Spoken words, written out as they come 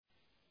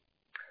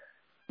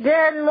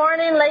Good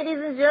morning, ladies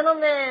and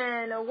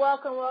gentlemen.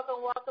 Welcome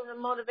to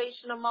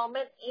Motivational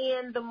Moment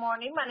in the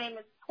Morning. My name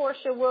is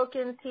Portia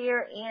Wilkins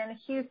here in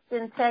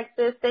Houston,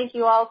 Texas. Thank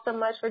you all so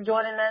much for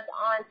joining us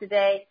on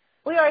today.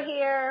 We are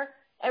here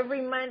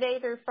every Monday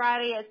through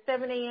Friday at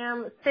 7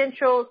 a.m.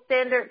 Central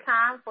Standard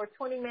Time for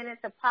 20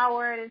 minutes of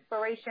power and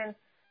inspiration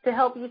to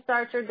help you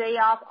start your day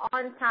off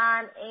on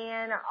time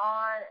and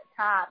on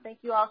top. Thank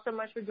you all so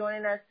much for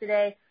joining us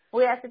today.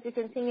 We ask that you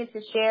continue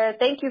to share.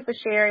 Thank you for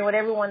sharing with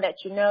everyone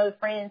that you know,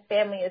 friends,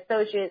 family,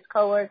 associates,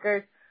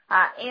 coworkers,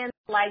 and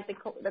like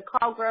the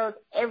call grows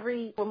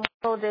every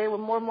day with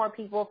more and more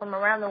people from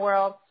around the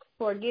world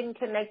who are getting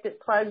connected,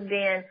 plugged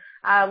in.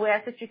 We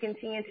ask that you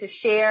continue to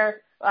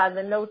share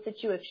the notes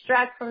that you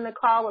extract from the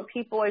call with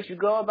people as you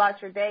go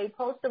about your day.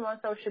 Post them on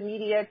social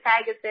media,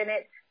 tag us in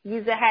it,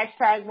 use the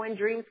hashtag When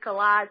Dreams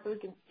Collide so we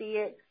can see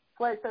it.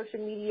 Flood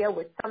social media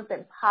with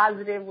something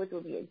positive, which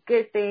will be a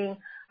good thing.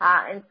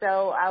 And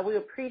so we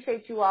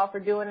appreciate you all for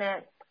doing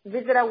that.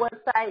 Visit our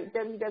website,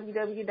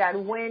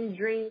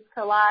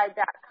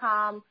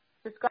 www.whendreamscollide.com.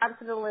 Subscribe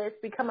to the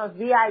list. Become a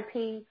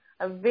VIP,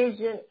 a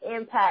Vision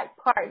Impact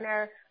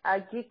Partner.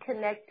 Get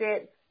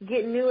connected.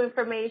 Get new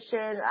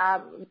information,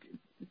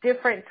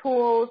 different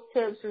tools,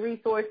 tips,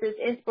 resources,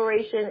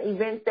 inspiration,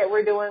 events that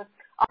we're doing.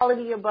 All of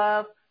the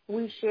above,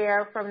 we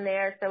share from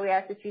there. So we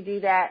ask that you do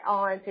that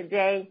on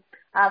today.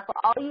 For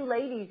all you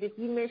ladies, if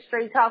you missed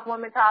Straight Talk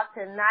Woman Talk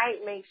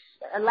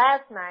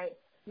last night,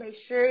 make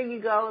sure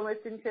you go and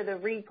listen to the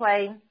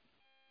replay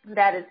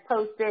that is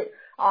posted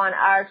on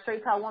our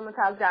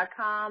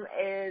StraightTalkWomanTalk.com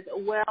as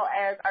well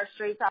as our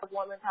Straight Talk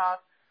Woman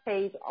Talk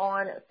page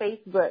on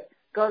Facebook.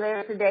 Go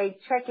there today,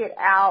 check it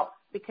out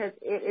because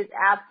it is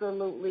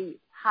absolutely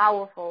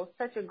powerful.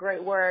 Such a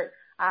great word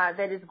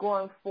that is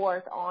going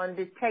forth on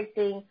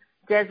detecting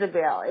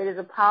Jezebel. It is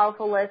a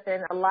powerful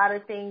lesson. A lot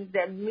of things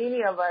that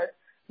many of us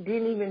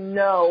didn't even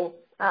know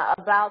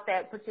about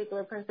that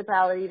particular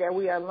principality that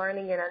we are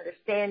learning and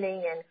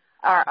understanding and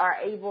are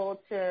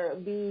able to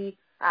be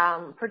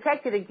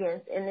protected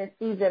against in this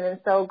season. And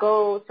so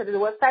go to the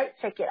website,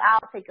 check it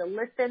out, take a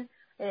listen,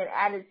 and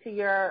add it to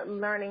your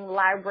learning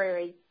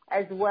library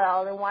as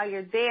well. And while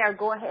you're there,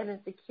 go ahead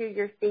and secure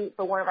your seat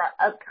for one of our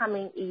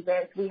upcoming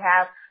events. We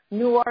have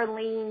New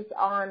Orleans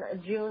on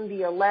June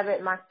the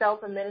 11th.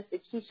 Myself and Minister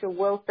Keisha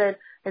Wilson,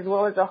 as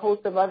well as a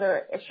host of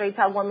other Straight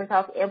Talk Woman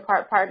Talk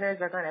Impact partners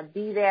are going to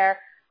be there.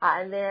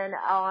 And then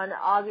on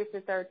August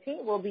the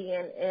 13th, we'll be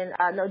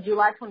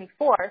July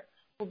 24th,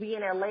 we'll be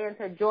in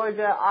Atlanta,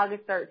 Georgia.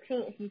 August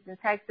 13th, Houston,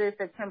 Texas.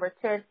 September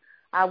 10th,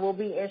 we'll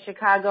be in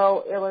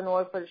Chicago,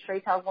 Illinois for the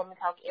Straight Talk Woman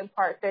Talk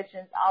Impact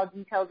sessions. All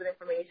details and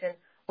information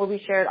will be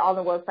shared on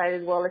the website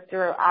as well as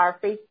through our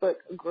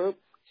Facebook group,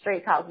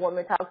 Straight Talk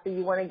Woman Talk, so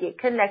you want to get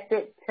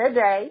connected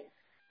today.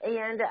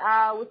 And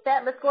with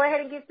that, let's go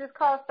ahead and get this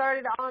call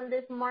started on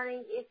this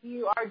morning. If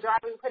you are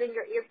driving, put in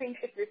your earpiece.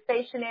 If you're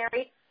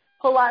stationary,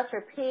 pull out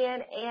your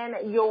pen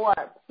and your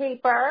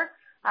paper.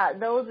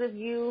 Those of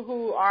you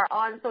who are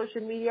on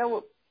social media,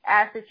 we'll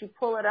ask that you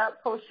pull it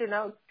up, post your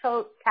notes,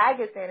 tag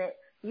us in it.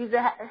 Use the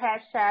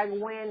hashtag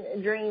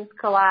When Dreams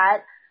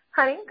Collide.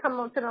 Honey, come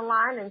on to the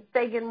line and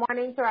say good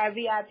morning to our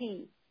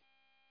VIPs.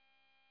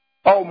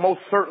 Oh, most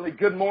certainly.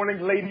 Good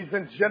morning, ladies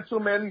and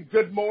gentlemen.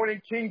 Good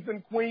morning, kings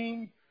and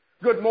queens.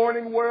 Good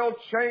morning, world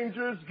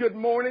changers. Good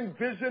morning,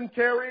 vision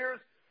carriers.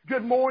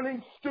 Good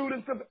morning,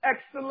 students of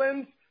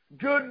excellence.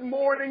 Good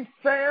morning,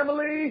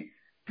 family.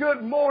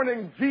 Good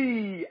morning,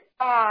 VIPs.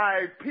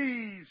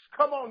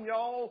 Come on,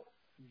 y'all.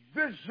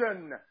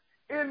 Vision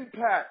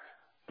Impact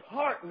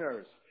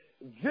Partners.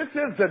 This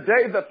is the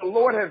day that the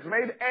Lord has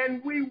made,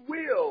 and we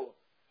will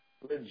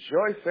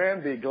rejoice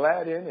and be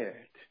glad in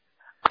it.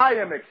 I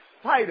am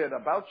excited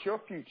about your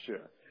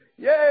future.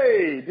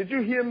 Yay! Did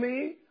you hear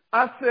me?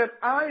 I said,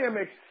 I am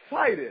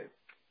excited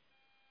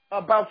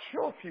about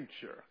your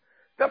future.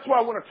 That's why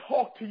I want to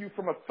talk to you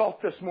from a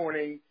thought this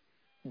morning.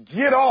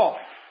 Get off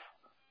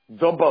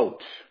the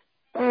boat.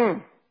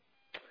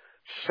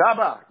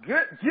 Shabbat.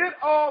 Get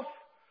off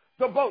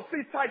the boat.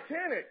 See,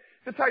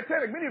 the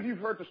Titanic, many of you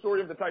have heard the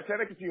story of the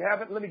Titanic. If you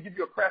haven't, let me give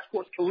you a crash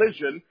course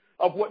collision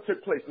of what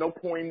took place. No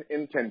pun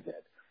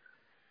intended.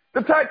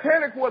 The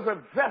Titanic was a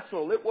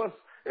vessel. It was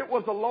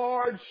a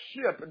large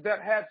ship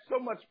that had so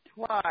much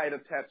pride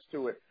attached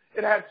to it.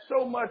 It had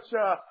so much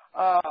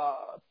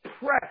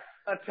press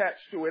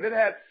attached to it. It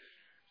had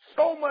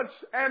so much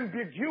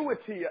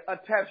ambiguity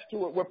attached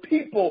to it where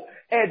people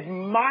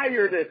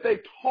admired it. They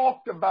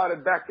talked about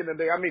it back in the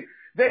day. I mean,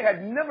 they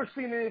had never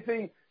seen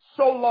anything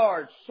so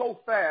large,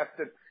 so fast,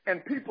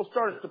 and people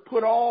started to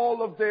put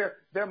all of their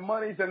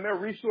monies and their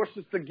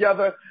resources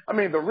together. I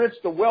mean, the rich,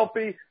 the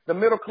wealthy, the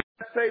middle class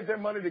saved their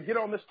money to get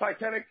on this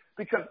Titanic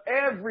because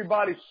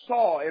everybody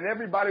saw and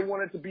everybody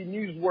wanted to be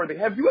newsworthy.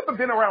 Have you ever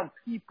been around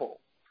people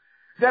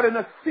that in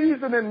a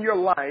season in your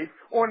life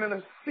or in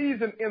a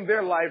season in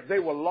their life, they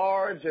were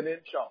large and in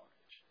charge?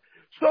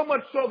 So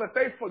much so that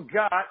they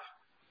forgot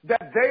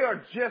that they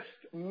are just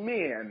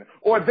men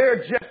or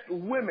they're just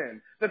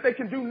women, that they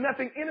can do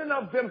nothing in and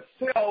of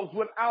themselves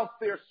without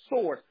their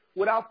source,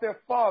 without their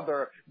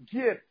father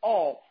get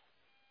off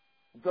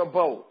the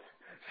boat.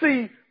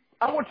 See,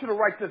 I want you to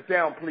write this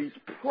down, please.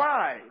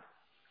 Pride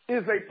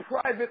is a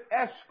private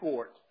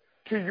escort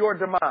to your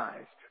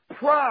demise.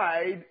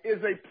 Pride is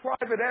a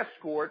private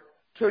escort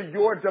to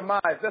your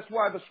demise. That's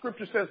why the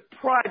scripture says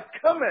pride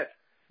cometh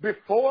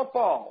before a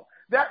fall.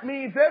 That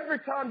means every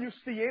time you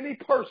see any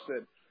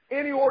person,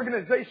 any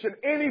organization,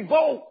 any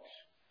boat,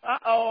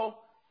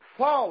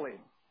 falling,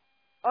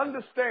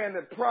 understand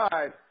that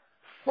pride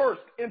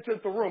first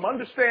entered the room.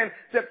 Understand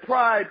that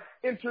pride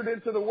entered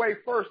into the way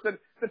first. And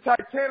the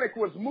Titanic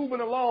was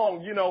moving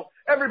along, you know.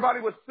 Everybody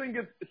was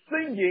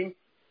singing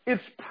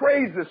its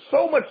praises,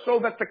 so much so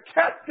that the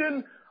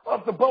captain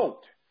of the boat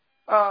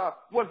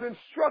was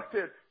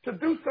instructed to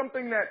do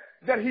something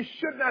that he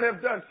should not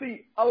have done.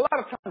 See, a lot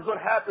of times what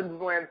happens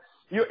when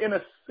you're in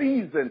a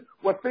season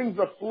where things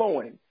are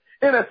flowing,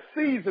 in a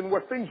season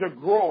where things are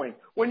growing,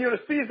 when you're in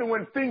a season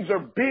when things are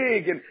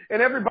big and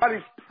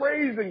everybody's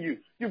praising you,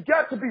 you've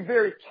got to be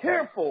very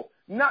careful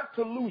not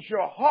to lose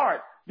your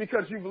heart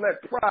because you've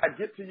let pride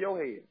get to your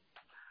head.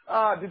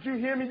 Did you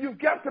hear me? You've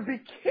got to be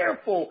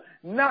careful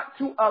not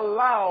to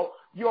allow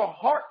your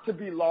heart to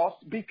be lost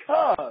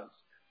because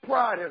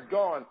pride has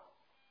gone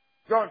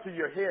to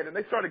your head. And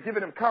they started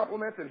giving him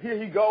compliments, and here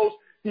he goes.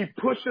 He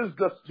pushes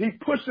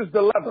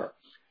the lever.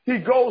 He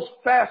goes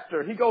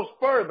faster. He goes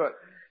further.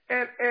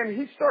 And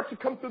he starts to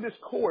come through this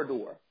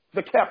corridor.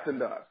 The captain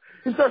does.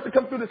 He starts to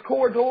come through this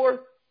corridor,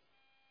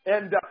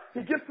 and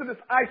he gets to this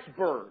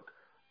iceberg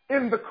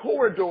in the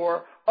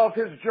corridor of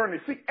his journey.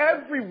 See,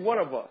 every one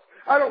of us,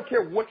 I don't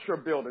care what you're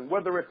building,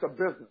 whether it's a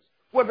business,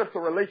 whether it's a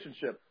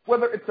relationship,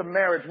 whether it's a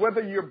marriage,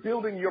 whether you're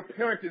building your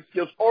parenting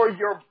skills or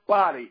your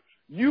body,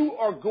 you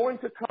are going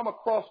to come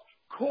across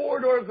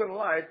corridors in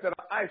life that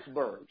are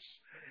icebergs.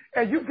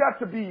 And you've got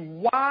to be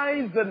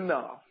wise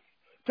enough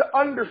to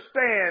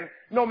understand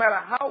no matter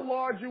how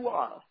large you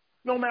are,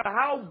 no matter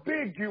how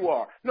big you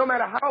are, no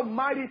matter how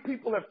mighty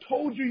people have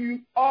told you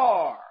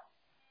are,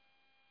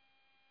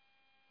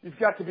 you've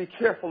got to be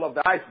careful of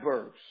the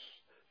icebergs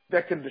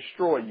that can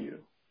destroy you.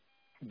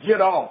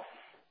 Get off.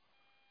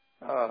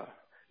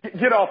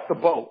 Get off the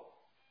boat.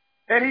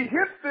 And he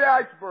hits the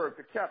iceberg,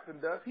 the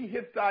captain does. He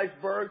hits the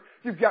iceberg.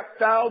 You've got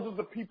thousands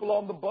of people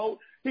on the boat.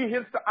 He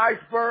hits the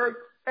iceberg,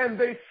 and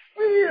they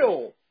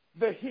feel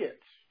the hit.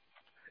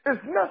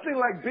 It's nothing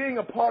like being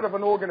a part of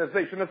an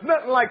organization. It's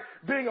nothing like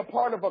being a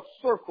part of a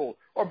circle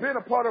or being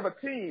a part of a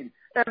team,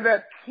 and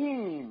that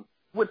team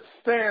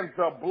withstands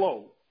a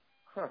blow.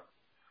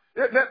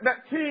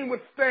 That team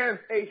withstands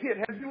a hit.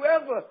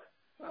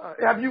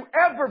 Have you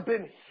ever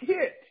been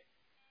hit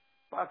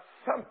by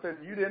something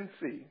you didn't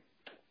see?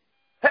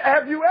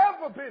 Have you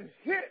ever been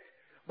hit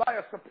by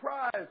a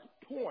surprise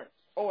point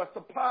or a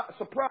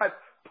surprise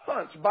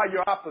punch by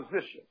your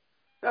opposition?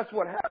 That's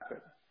what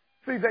happened.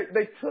 See,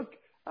 they took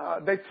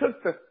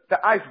the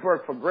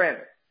iceberg for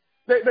granted.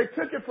 They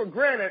took it for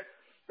granted.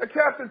 The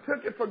captain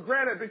took it for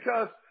granted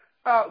because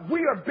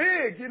we are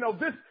big. You know,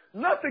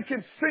 nothing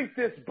can sink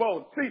this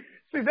boat.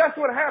 See, that's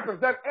what happens.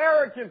 That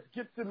arrogance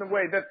gets in the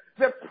way.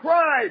 That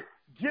pride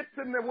gets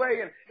in the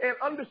way. And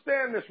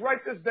understand this.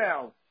 Write this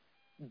down.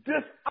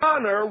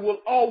 Dishonor will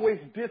always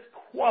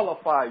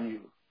disqualify you.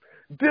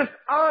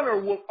 Dishonor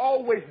will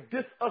always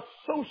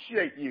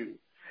disassociate you.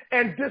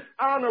 And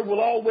dishonor will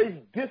always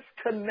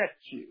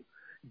disconnect you.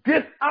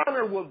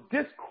 Dishonor will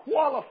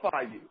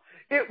disqualify you.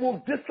 It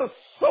will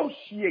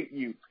disassociate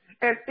you.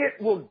 And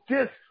it will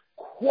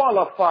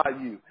disqualify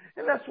you.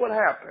 And that's what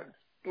happened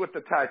with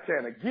the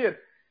Titanic.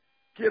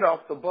 Get off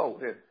the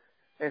boat.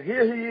 And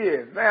here he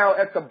is now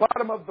at the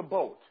bottom of the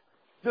boat.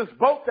 This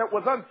boat that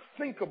was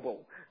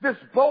unsinkable. This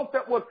boat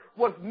that was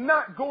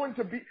not going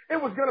to be,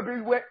 it was going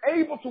to be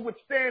able to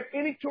withstand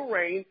any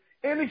terrain,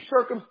 any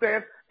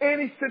circumstance,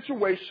 any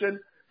situation.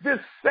 This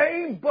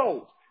same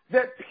boat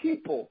that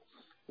people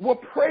were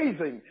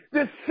praising,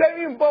 this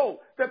same boat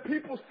that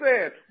people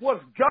said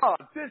was God,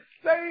 this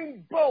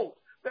same boat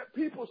that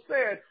people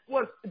said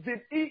was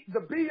the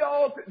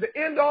be-all, the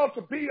end-all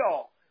to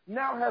be-all,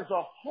 now has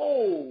a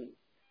hole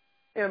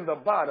in the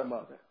bottom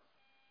of it.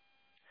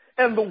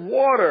 And the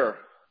water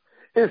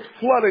is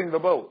flooding the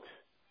boat.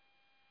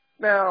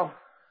 Now,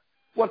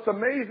 what's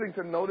amazing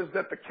to note is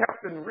that the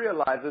captain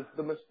realizes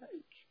the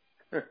mistake.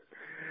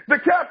 The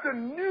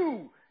captain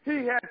knew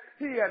he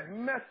had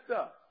messed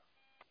up.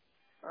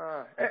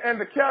 And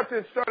the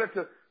captain started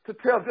to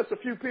tell just a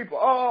few people,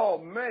 oh,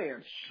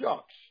 man,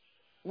 shucks,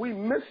 we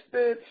missed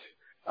it.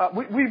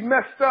 We've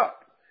messed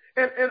up.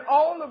 And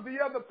all of the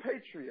other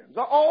patrons,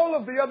 all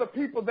of the other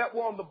people that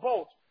were on the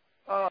boat,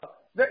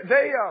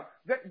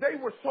 they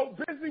were so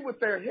busy with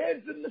their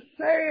heads in the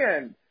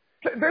sand.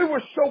 They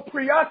were so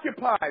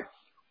preoccupied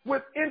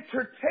with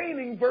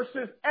entertaining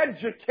versus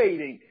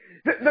educating.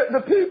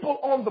 The people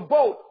on the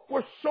boat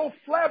were so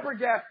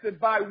flabbergasted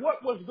by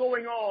what was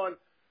going on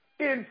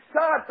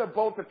inside the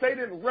boat that they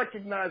didn't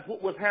recognize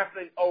what was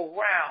happening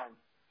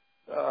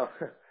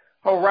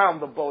around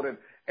the boat.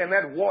 And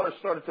that water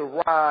started to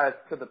rise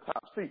to the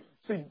top. See,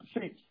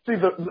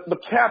 the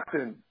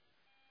captain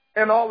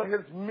and all of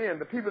his men,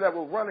 the people that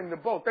were running the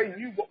boat, they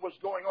knew what was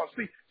going on.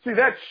 See,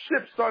 that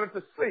ship started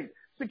to sink.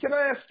 See, can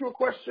I ask you a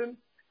question?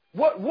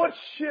 What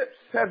ships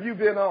have you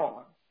been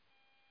on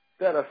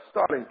that are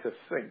starting to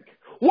sink?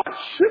 What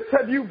ships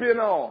have you been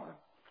on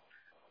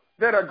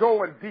that are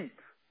going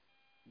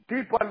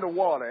deep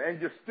underwater, and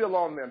you're still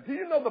on them? Do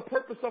you know the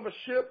purpose of a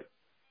ship?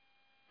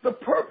 The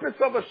purpose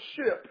of a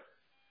ship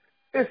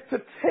is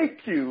to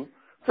take you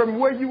from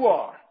where you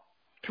are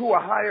to a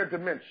higher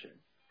dimension,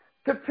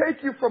 to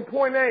take you from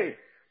point A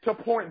to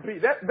point B.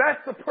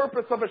 That's the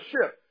purpose of a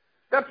ship.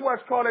 That's why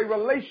it's called a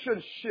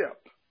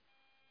relationship,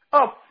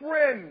 a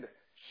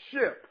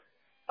friendship,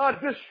 a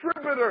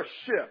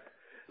distributorship,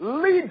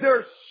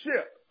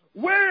 leadership.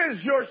 Where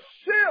is your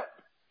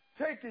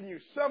ship taking you?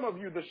 Some of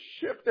you, the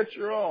ship that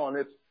you're on,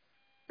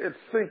 it's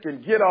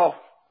sinking. Get off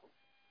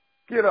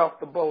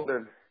the boat.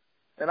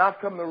 And I've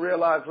come to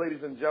realize, ladies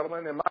and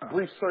gentlemen, in my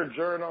brief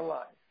sojourn on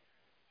life,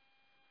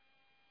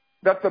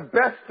 that the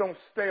best don't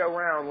stay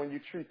around when you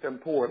treat them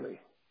poorly.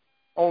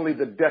 Only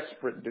the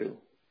desperate do.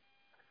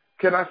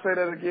 Can I say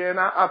that again?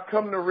 I've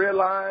come to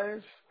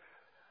realize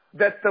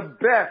that the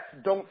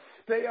best don't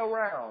stay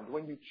around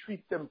when you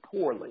treat them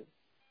poorly.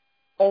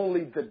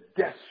 Only the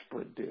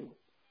desperate do.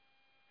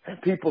 And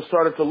people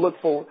started to look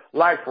for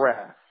life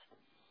rafts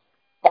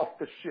off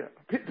the ship.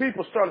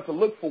 People started to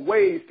look for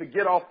ways to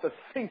get off the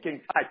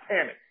sinking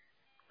Titanic.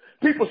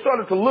 People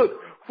started to look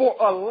for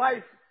a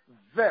life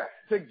vest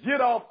to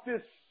get off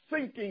this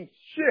sinking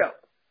ship.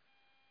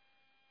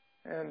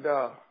 And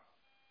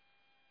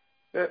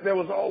there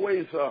was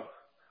always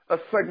a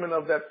segment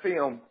of that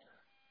film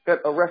that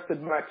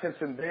arrested my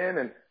attention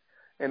then,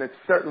 and it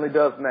certainly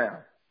does now.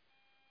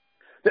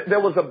 There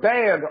was a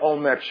band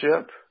on that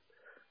ship.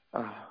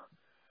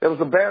 There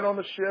was a band on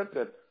the ship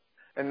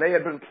and they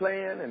had been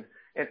playing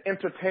and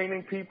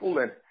entertaining people,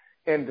 and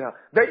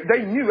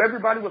they knew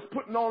everybody was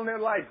putting on their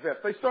life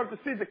vests. They started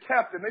to see the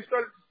captain. They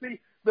started to see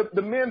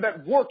the men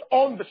that worked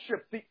on the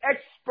ship, the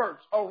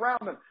experts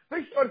around them.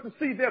 They started to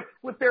see them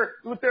with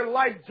their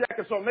life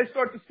jackets on. They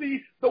started to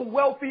see the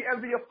wealthy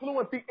and the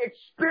affluent, the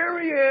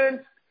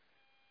experienced,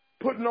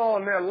 putting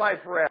on their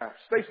life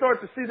rafts. They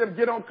started to see them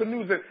get on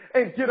canoes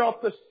and get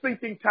off the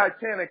sinking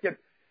Titanic.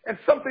 And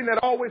something that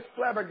always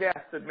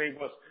flabbergasted me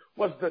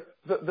was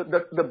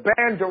the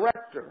band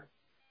director.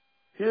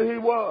 Here he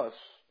was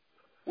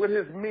with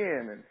his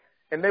men,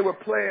 and they were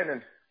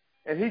playing,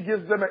 and he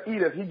gives them an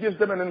edict. He gives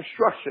them an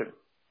instruction.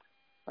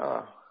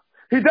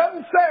 He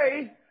doesn't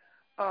say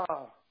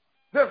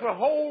there's a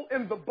hole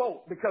in the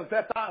boat, because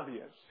that's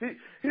obvious.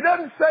 He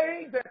doesn't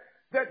say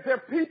that there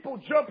are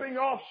people jumping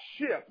off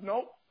ship.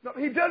 No,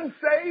 he doesn't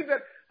say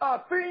that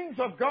things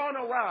have gone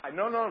awry.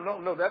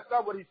 No, that's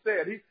not what he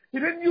said. He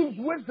didn't use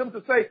wisdom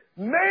to say,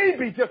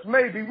 maybe, just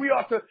maybe, we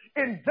ought to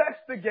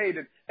investigate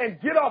it and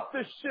get off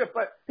this ship.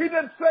 But he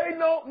didn't say,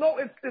 no,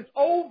 it's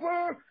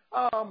over.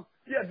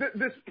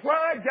 This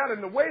pride got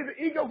in the way,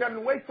 the ego got in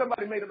the way,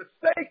 somebody made a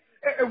mistake,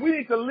 and we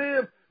need to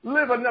live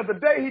another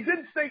day. He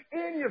didn't say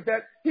any of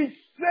that. He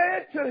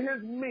said to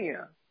his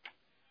men,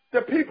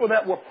 the people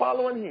that were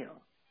following him,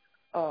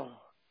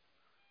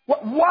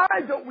 why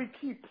don't we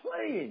keep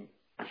playing?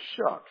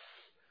 Shucks.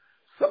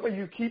 Some of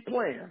you keep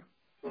playing.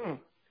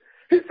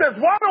 He says,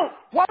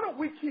 why don't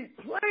we keep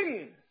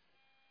playing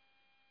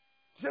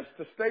just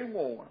to stay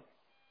warm?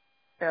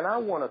 And I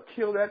want to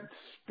kill that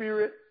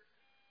spirit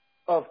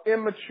of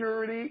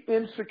immaturity,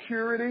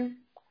 insecurity,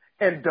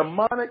 and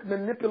demonic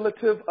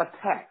manipulative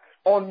attack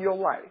on your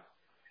life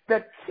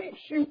that keeps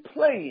you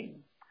playing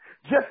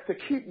just to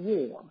keep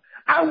warm.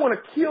 I want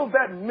to kill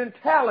that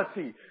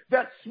mentality,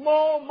 that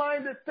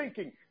small-minded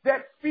thinking,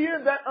 that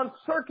fear, that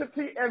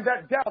uncertainty, and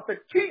that doubt that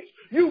keeps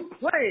you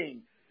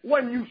playing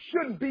when you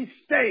shouldn't be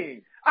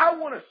staying. I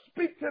want to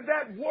speak to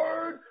that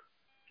word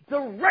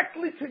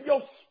directly to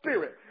your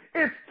spirit.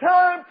 It's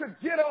time to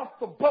get off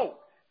the boat.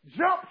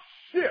 Jump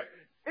ship.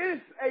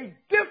 It's a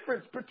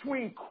difference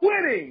between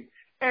quitting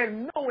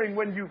and knowing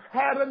when you've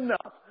had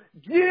enough.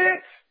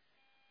 Get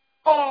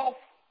off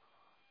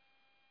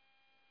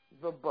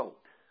the boat.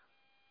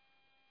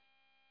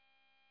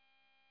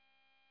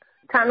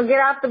 Time to get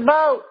off the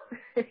boat.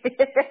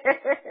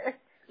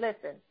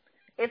 Listen,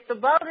 if the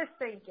boat is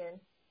sinking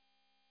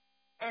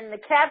and the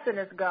captain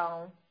is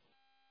gone,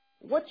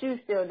 what you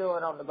still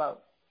doing on the boat?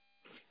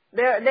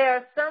 There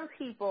are some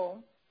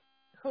people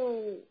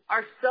who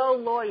are so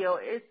loyal,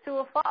 it's to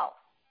a fault.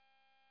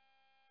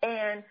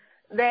 And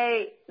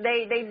they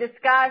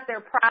disguise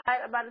their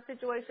pride about a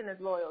situation as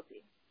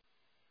loyalty.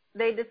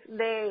 They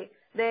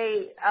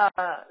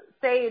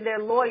say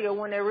they're loyal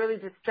when they're really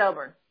just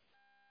stubborn.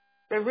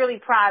 They're really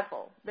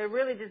prideful. They're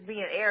really just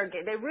being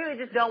arrogant. They really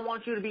just don't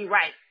want you to be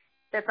right.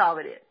 That's all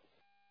it is.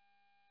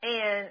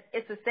 And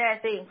it's a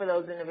sad thing for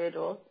those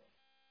individuals.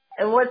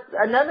 And what's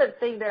another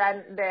thing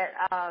that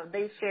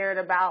they shared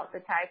about the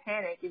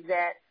Titanic is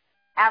that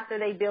after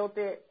they built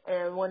it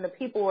and when the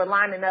people were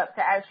lining up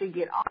to actually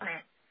get on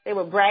it, they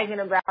were bragging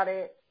about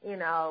it,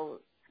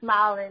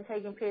 smiling,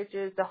 taking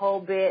pictures, the whole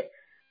bit.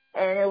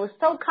 And it was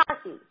so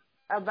cocky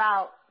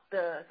about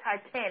the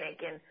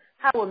Titanic and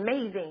how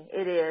amazing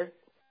it is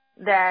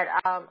that,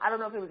 I don't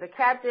know if it was a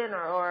captain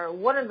or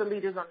one of the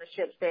leaders on the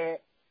ship said,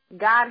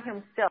 God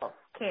himself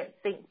can't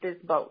sink this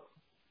boat.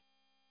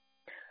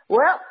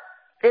 Well,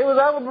 it was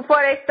over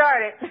before they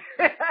started.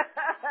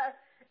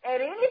 At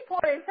any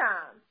point in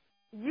time,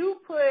 you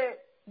put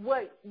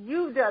what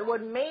you've done,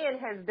 what man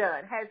has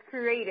done, has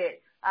created,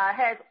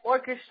 has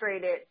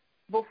orchestrated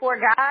before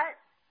God,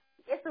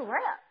 it's a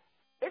wrap.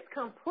 It's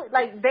complete.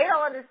 Like, they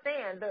don't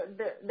understand.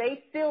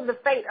 They seal the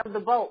fate of the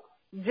boat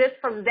just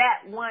from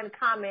that one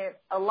comment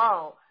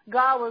alone.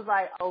 God was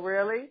like, oh,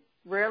 really?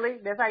 Really?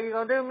 That's how you're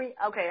going to do me?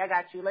 Okay, I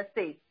got you. Let's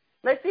see.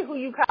 Let's see who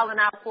you calling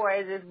out for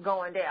as it's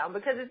going down.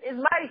 Because it's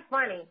mighty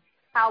funny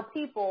how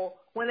people,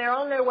 when they're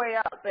on their way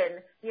up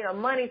and, you know,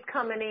 money's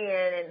coming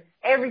in and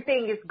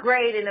everything is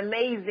great and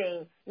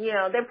amazing, you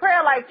know, their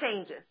prayer life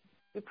changes.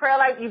 You pray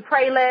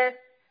less,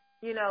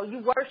 you know, you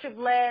worship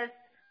less.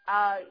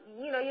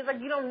 You know, you're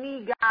like, you don't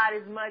need God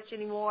as much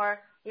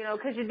anymore, you know,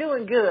 because you're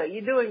doing good.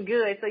 You're doing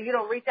good. So you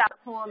don't reach out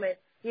to him and,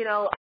 you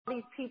know, all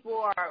these people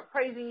are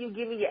praising you,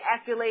 giving you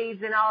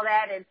accolades and all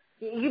that. And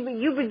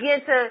you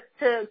begin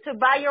to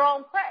buy your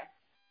own press.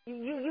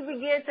 You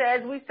begin to,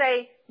 as we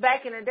say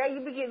back in the day,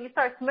 you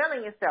start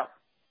smelling yourself.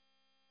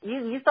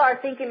 You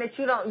start thinking that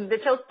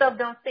that your stuff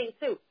don't stink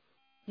too.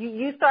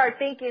 You start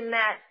thinking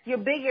that you're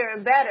bigger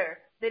and better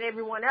than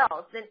everyone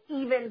else, than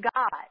even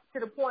God, to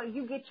the point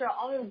you get your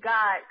own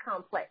God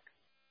complex.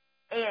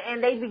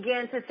 And they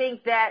begin to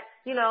think that,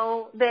 you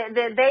know, that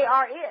they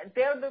are it.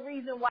 They're the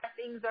reason why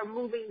things are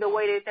moving the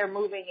way that they're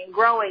moving and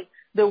growing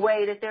the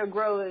way that they're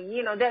growing.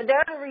 You know, they're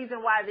the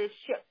reason why this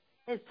ship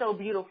is so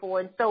beautiful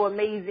and so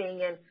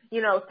amazing and,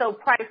 you know, so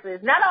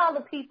priceless. Not all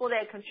the people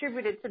that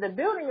contributed to the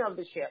building of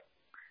the ship,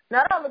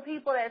 not all the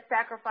people that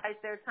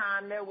sacrificed their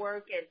time, their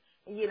work, and,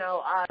 you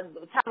know,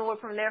 time away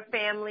from their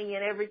family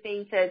and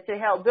everything to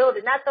help build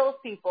it. Not those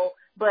people,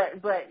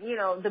 but, you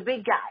know, the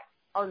big guy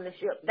on the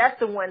ship. That's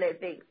the one that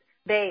thinks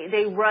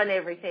they run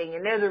everything,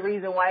 and they're the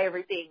reason why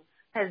everything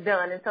has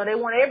done. And so they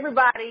want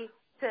everybody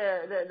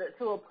to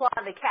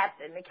applaud the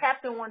captain. The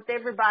captain wants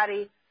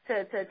everybody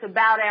to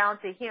bow down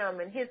to him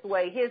and his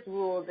way, his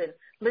rules, and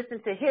listen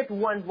to his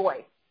one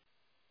voice.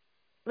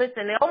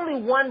 Listen, the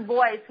only one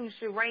voice who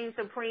should reign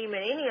supreme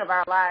in any of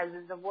our lives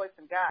is the voice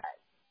of God,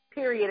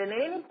 period. And at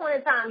any point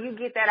in time, you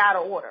get that out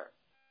of order.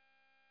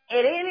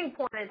 At any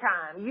point in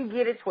time, you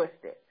get it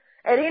twisted.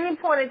 At any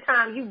point in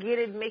time, you get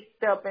it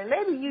mixed up, and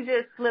maybe you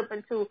just slip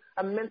into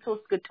a mental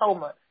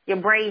scotoma. Your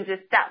brain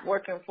just stopped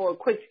working for a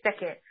quick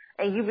second,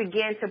 and you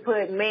begin to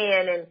put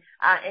man and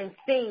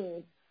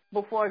things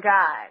before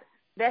God.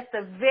 That's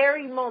the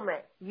very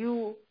moment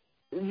you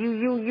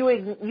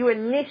initiate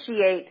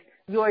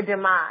your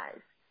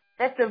demise.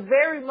 That's the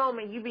very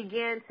moment you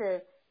begin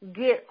to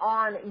get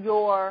on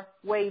your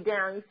way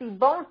down. You see,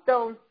 boats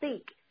don't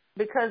sink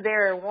because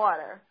they're in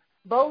water.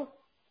 Boats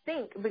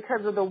sink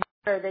because of the water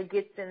that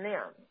gets in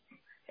them.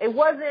 It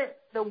wasn't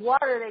the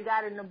water that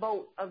got in the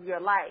boat of your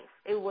life.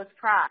 It was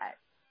pride.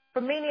 For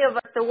many of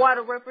us, the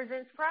water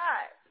represents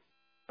pride.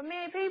 For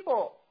many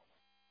people,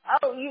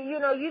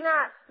 you're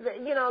not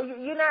in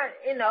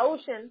the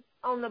ocean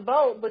on the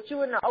boat, but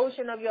you're in the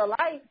ocean of your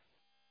life.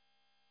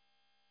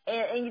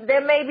 And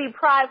there may be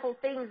prideful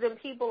things in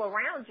people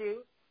around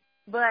you,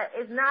 but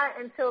it's not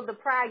until the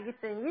pride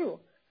gets in you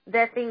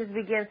that things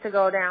begin to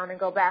go down and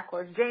go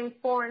backwards. James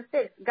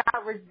 4:6,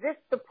 God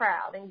resists the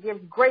proud and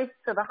gives grace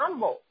to the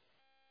humble.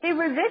 He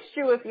resists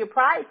you if you're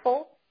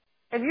prideful.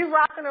 If you're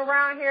rocking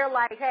around here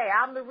like, hey,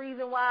 I'm the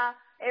reason why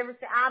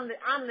everything, I'm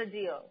the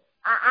deal.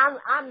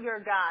 I'm your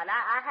God.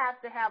 I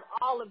have to have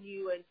all of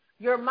you and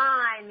your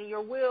mind,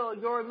 your will,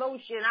 your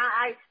emotion.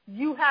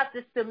 You have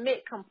to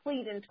submit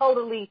complete and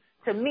totally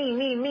to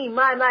me,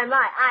 my,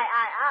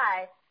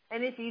 I.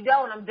 And if you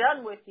don't, I'm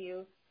done with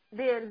you.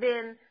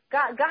 Then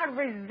God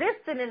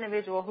resists an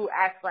individual who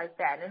acts like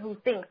that and who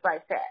thinks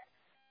like that.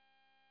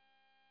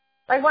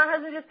 Like my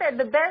husband just said,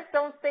 the best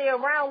don't stay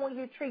around when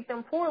you treat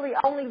them poorly.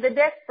 Only the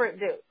desperate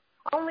do.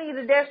 Only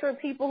the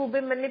desperate people who've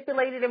been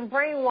manipulated and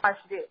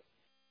brainwashed do.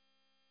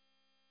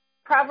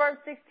 Proverbs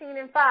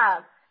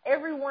 16:5.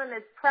 Everyone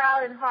that's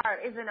proud in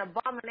heart is an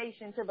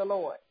abomination to the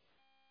Lord.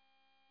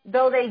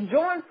 Though they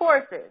join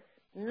forces,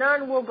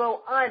 none will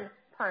go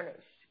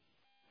unpunished.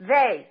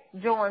 They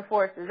join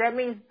forces. That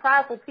means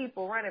prideful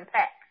people run in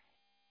packs.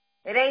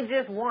 It ain't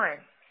just one.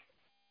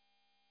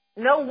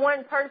 No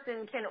one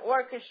person can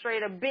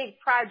orchestrate a big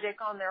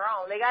project on their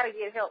own. They got to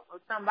get help from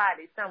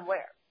somebody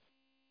somewhere.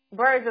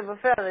 Birds of a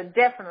feather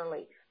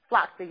definitely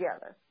flock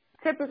together.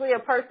 Typically, a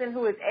person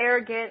who is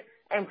arrogant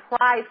and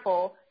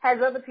prideful has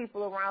other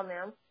people around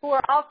them who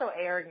are also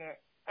arrogant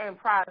and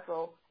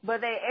prideful,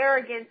 but their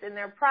arrogance and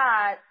their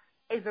pride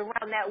is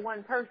around that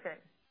one person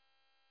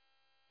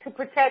to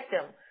protect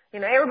them.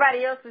 You know,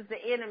 everybody else is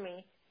the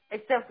enemy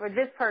except for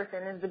this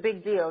person is the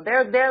big deal.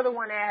 They're the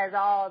one that has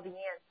all the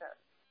answers.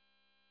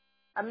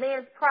 A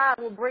man's pride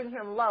will bring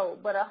him low,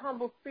 but a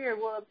humble spirit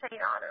will obtain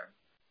honor.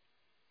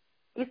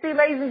 You see,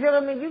 ladies and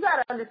gentlemen, you got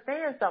to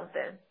understand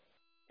something.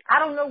 I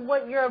don't know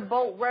what your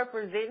boat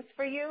represents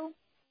for you,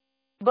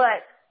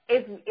 but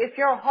if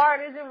your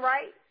heart isn't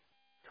right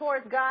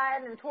towards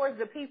God and towards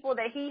the people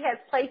that he has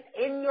placed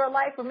in your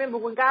life, remember,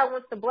 when God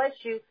wants to bless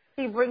you,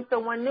 he brings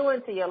someone new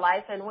into your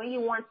life. And when he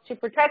wants to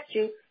protect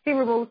you, he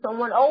removes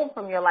someone old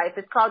from your life.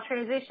 It's called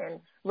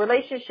transition.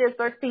 Relationships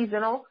are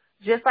seasonal,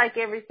 just like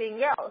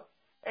everything else.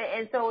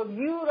 And so if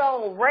you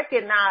don't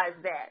recognize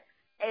that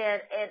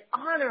and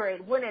honor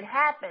it when it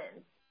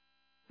happens,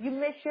 you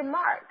miss your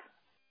mark.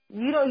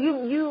 You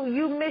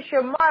miss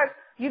your mark.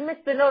 You miss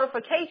the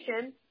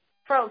notification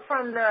from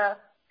the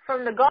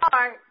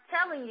guard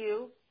telling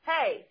you,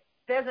 hey,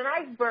 there's an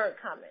iceberg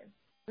coming.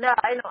 No,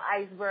 ain't no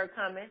iceberg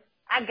coming.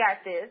 I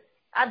got this.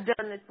 I've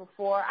done this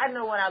before. I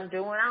know what I'm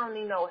doing. I don't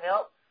need no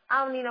help.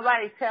 I don't need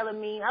nobody telling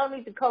me. I don't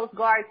need the Coast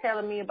Guard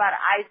telling me about an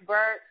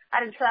iceberg. I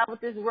done traveled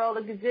this world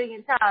a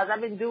gazillion times.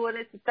 I've been doing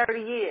this for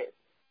 30 years.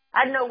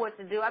 I know what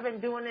to do. I've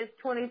been doing this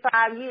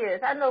 25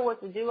 years. I know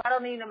what to do. I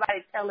don't need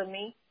nobody telling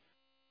me.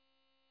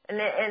 And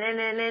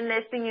then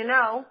next thing you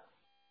know,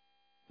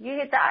 you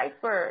hit the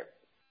iceberg.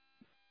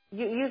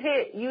 You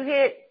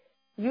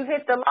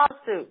hit the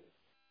lawsuit.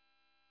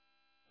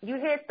 You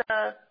hit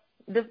the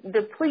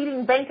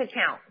depleting bank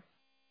account.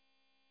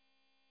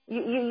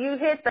 You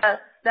hit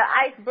the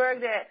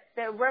iceberg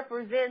that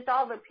represents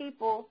all the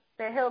people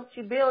that helped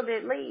you build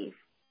it leave.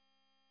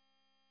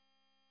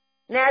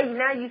 Now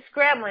you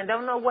scrambling,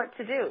 don't know what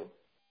to do.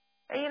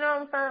 And you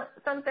know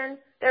something?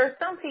 There are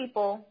some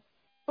people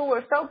who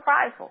are so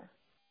prideful.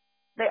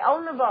 They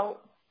own the boat.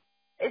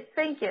 It's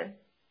sinking.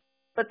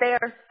 But they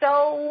are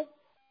so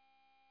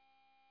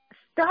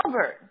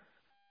stubborn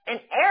and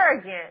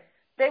arrogant,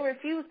 they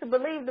refuse to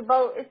believe the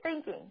boat is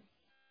sinking.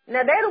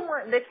 Now they're the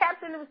one, the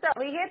captain himself,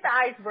 he hit the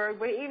iceberg,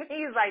 but even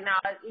he's like, nah,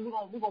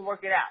 we're gonna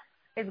work it out.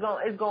 It's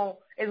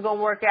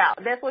gonna work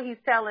out. That's what he's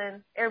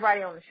telling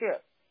everybody on the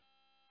ship,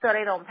 so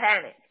they don't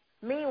panic.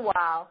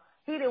 Meanwhile,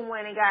 he done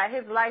went and got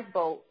his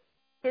lifeboat,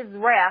 his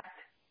raft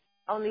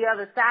on the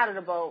other side of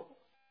the boat,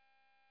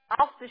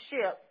 off the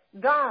ship,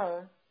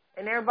 gone,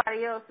 and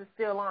everybody else is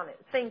still on it,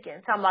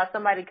 sinking, talking about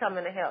somebody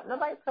coming to help.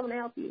 Nobody's coming to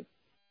help you.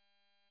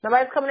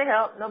 Nobody's coming to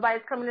help.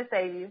 Nobody's coming to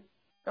save you.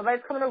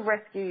 Nobody's coming to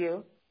rescue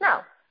you.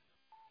 No.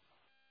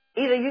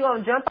 Either you're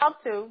going to jump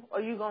off too,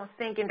 or you're going to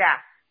sink and die.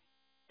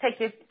 Take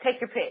your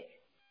pick.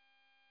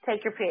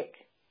 Take your pick.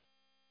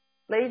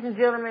 Ladies and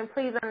gentlemen,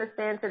 please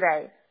understand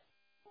today,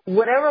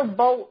 whatever the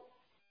boat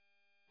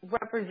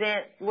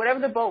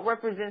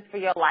represents for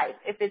your life,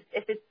 if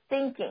it's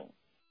sinking,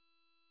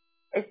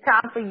 it's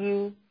time for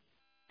you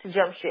to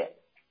jump ship.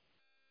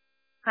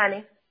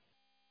 Honey?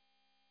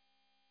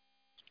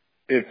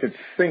 If it's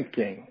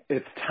sinking,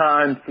 it's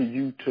time for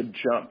you to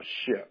jump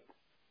ship.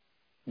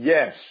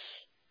 Yes,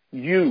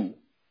 you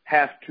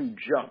have to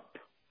jump.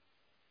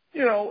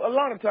 You know, a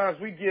lot of times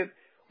we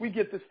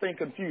get this thing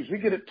confused. We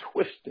get it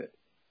twisted.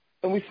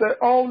 And we say,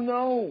 oh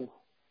no,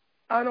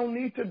 I don't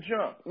need to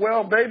jump.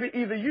 Well, baby,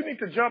 either you need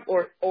to jump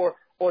or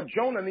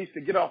Jonah needs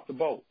to get off the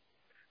boat.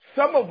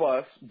 Some of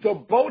us, the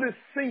boat is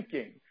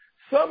sinking.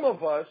 Some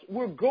of us,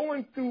 we're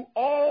going through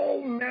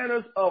all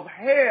manners of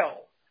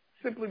hell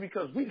simply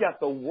because we got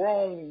the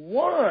wrong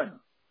one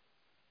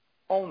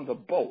on the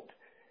boat.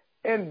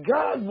 And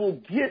God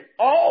will get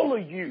all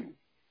of you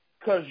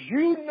because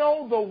you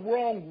know the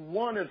wrong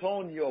one is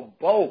on your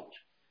boat.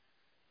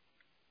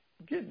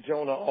 Get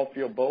Jonah off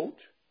your boat.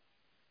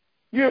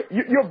 Your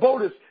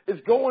boat is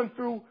going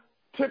through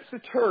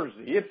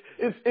tipsy-turvy.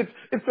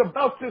 It's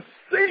about to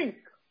sink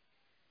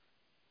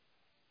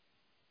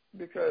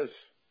because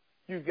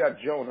you've got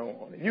Jonah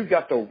on it. You've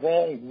got the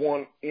wrong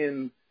one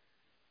in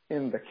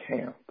the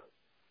camp.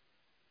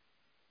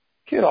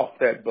 Get off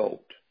that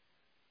boat.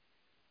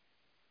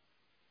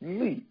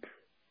 Leap.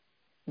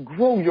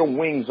 Grow your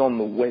wings on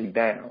the way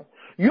down.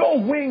 Your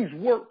wings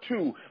work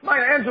too.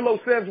 Maya Angelou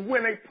says,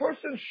 when a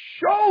person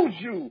shows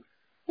you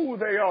who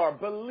they are,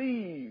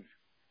 believe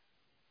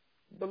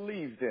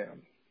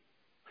them.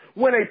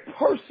 When a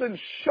person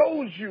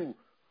shows you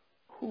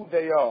who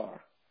they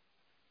are,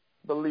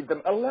 believe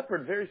them. A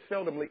leopard very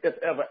seldomly, if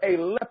ever, a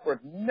leopard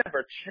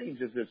never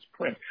changes its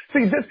print.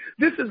 See,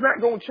 this is not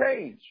going to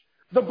change.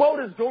 The boat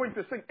is going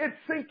to sink. It's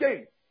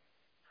sinking.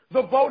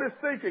 The boat is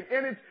sinking.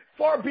 And it's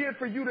far be it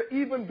for you to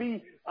even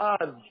be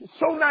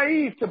so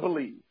naive to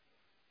believe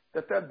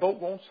that boat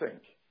won't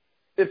sink.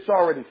 It's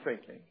already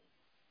sinking.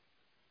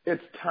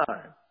 It's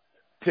time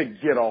to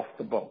get off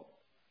the boat.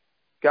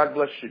 God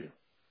bless you.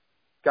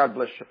 God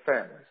bless your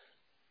families.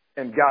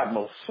 And God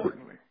most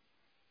certainly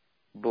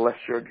bless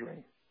your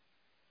dreams.